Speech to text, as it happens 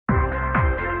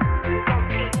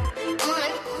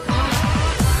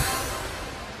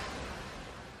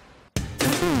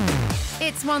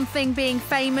It's one thing being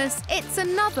famous, it's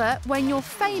another when you're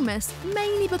famous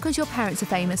mainly because your parents are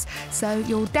famous, so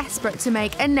you're desperate to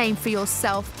make a name for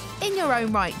yourself in your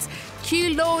own right.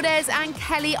 Cue Lourdes and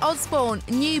Kelly Osbourne,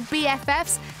 new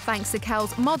BFFs, thanks to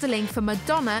Kel's modelling for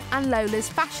Madonna and Lola's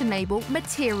fashion label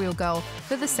Material Girl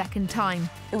for the second time.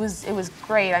 It was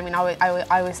great. I mean, I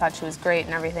always thought she was great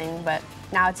and everything, but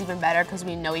now it's even better because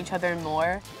we know each other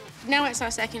more. Now it's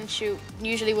our second shoot.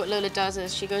 Usually what Lola does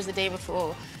is she goes the day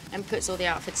before and puts all the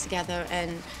outfits together,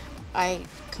 and I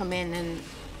come in and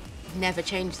never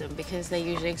change them because they're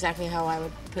usually exactly how I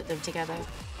would put them together.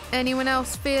 Anyone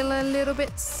else feel a little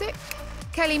bit sick?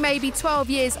 Kelly may be 12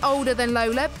 years older than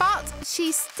Lola, but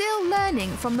she's still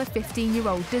learning from the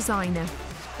 15-year-old designer.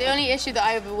 The only issue that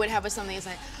I would have with something is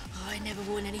like, oh, I never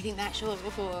worn anything that short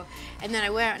before. And then I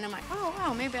wear it and I'm like, oh,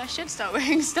 wow, maybe I should start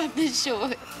wearing stuff this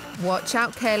short. Watch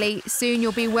out, Kelly. Soon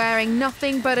you'll be wearing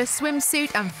nothing but a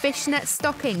swimsuit and fishnet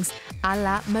stockings, a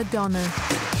la Madonna.